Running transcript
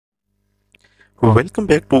Welcome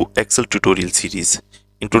back to Excel tutorial series.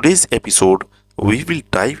 In today's episode, we will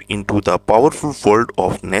dive into the powerful world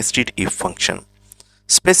of nested if function.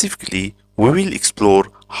 Specifically, we will explore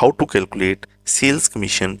how to calculate sales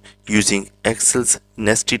commission using Excel's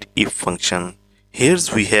nested if function. Here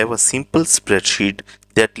we have a simple spreadsheet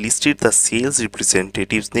that listed the sales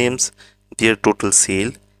representatives' names, their total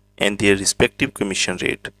sale, and their respective commission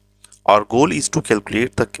rate. Our goal is to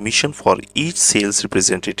calculate the commission for each sales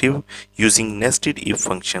representative using nested if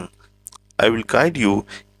function. I will guide you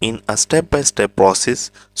in a step-by-step process,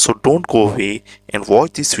 so don't go away and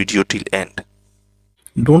watch this video till end.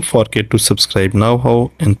 Don't forget to subscribe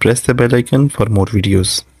KnowHow and press the bell icon for more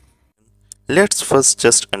videos. Let's first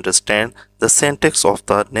just understand the syntax of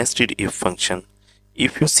the nested if function.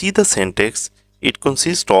 If you see the syntax, it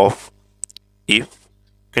consists of if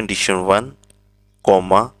condition 1,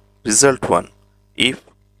 comma, result 1, if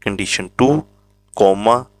condition 2,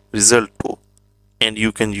 comma, result 2, and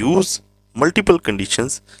you can use multiple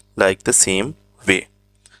conditions like the same way.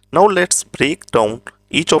 Now let's break down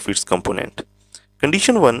each of its component.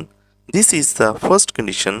 Condition 1, this is the first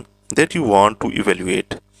condition that you want to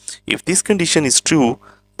evaluate. If this condition is true,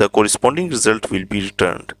 the corresponding result will be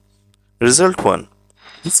returned. Result 1,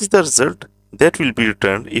 this is the result that will be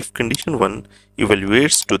returned if condition 1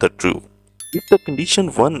 evaluates to the true. If the condition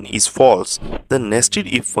 1 is false, the nested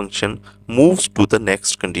if function moves to the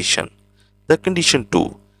next condition. The condition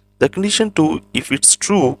 2. The condition 2, if it's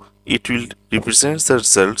true, it will represent the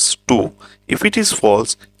results 2. If it is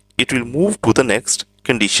false, it will move to the next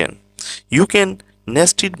condition. You can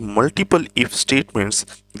nested multiple if statements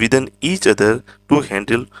within each other to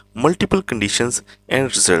handle multiple conditions and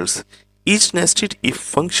results. Each nested if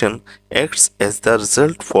function acts as the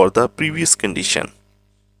result for the previous condition.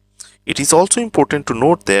 It is also important to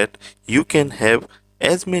note that you can have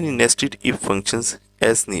as many nested if functions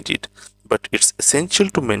as needed, but it's essential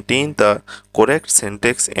to maintain the correct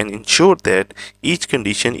syntax and ensure that each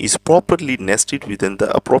condition is properly nested within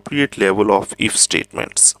the appropriate level of if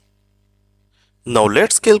statements. Now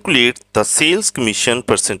let's calculate the sales commission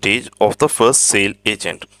percentage of the first sale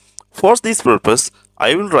agent. For this purpose,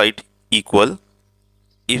 I will write equal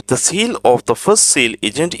if the sale of the first sale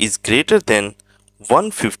agent is greater than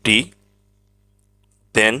 150,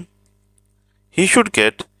 then he should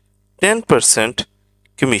get 10%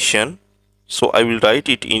 commission. So I will write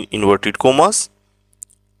it in inverted commas.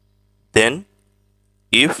 Then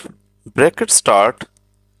if bracket start,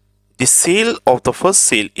 the sale of the first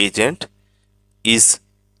sale agent is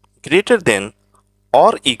greater than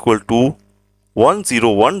or equal to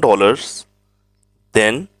 $101,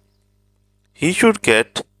 then he should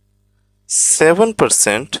get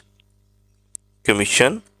 7%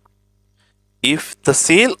 commission. If the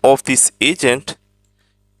sale of this agent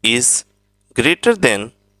is greater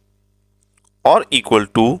than or equal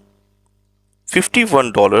to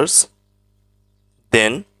 $51,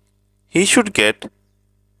 then he should get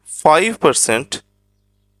 5%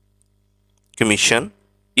 commission.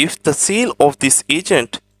 If the sale of this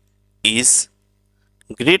agent is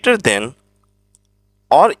greater than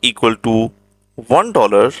or equal to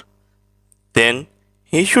 $1, then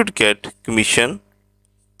he should get commission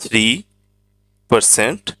 3%.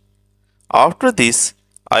 After this,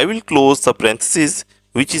 I will close the parenthesis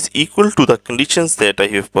which is equal to the conditions that I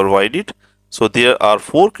have provided. So there are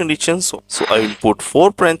 4 conditions, so I will put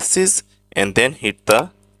 4 parentheses and then hit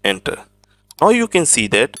the enter. Now you can see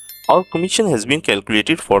that our commission has been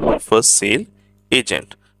calculated for the first sale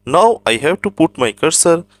agent. Now I have to put my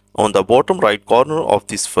cursor on the bottom right corner of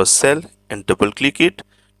this first cell and double click it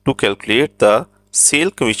to calculate the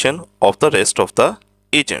sale commission of the rest of the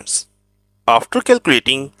agents. After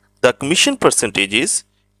calculating the commission percentages,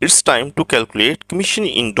 it's time to calculate commission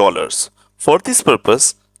in dollars. For this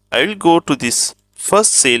purpose, I will go to this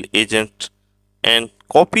first sale agent and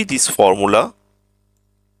copy this formula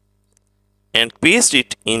and paste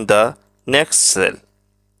it in the next cell,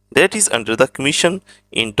 that is under the commission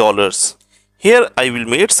in dollars. Here I will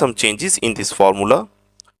make some changes in this formula.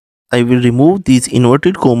 I will remove these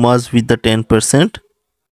inverted commas with the 10%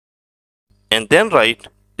 and then write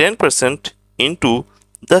 10% into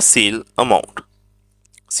the sale amount.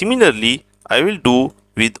 Similarly, I will do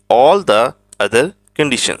with all the other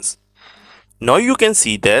conditions. Now you can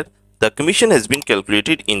see that the commission has been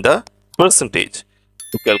calculated in the percentage.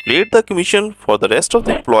 To calculate the commission for the rest of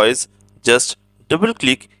the employees, just double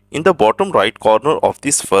click in the bottom right corner of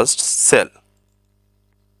this first cell.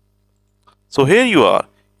 So here you are,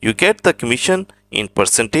 you get the commission in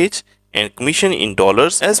percentage and commission in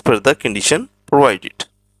dollars as per the condition provided.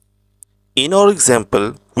 In our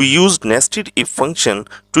example, we used nested if function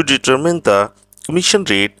to determine the commission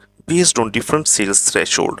rate based on different sales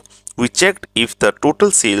threshold. We checked if the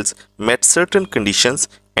total sales met certain conditions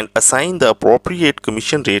and assigned the appropriate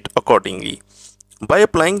commission rate accordingly. By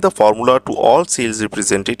applying the formula to all sales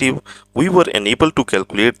representatives, we were enabled to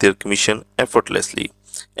calculate their commission effortlessly.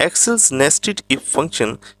 Excel's nested if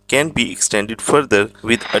function can be extended further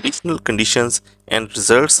with additional conditions and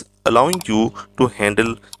results, allowing you to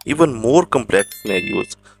handle even more complex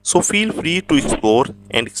scenarios. So feel free to explore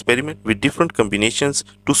and experiment with different combinations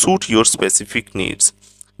to suit your specific needs.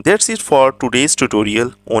 That's it for today's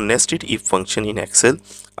tutorial on nested if function in Excel.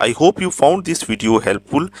 I hope you found this video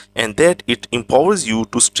helpful and that it empowers you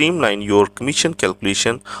to streamline your commission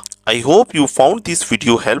calculation. I hope you found this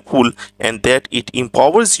video helpful and that it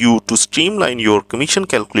empowers you to streamline your commission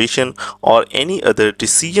calculation or any other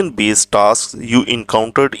decision-based tasks you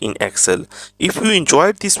encountered in Excel. If you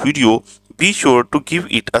enjoyed this video, be sure to give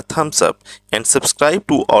it a thumbs up and subscribe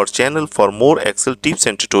to our channel for more Excel tips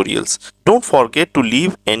and tutorials. Don't forget to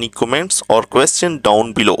leave any comments or questions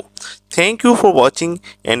down below. Thank you for watching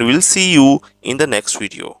and we'll see you in the next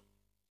video.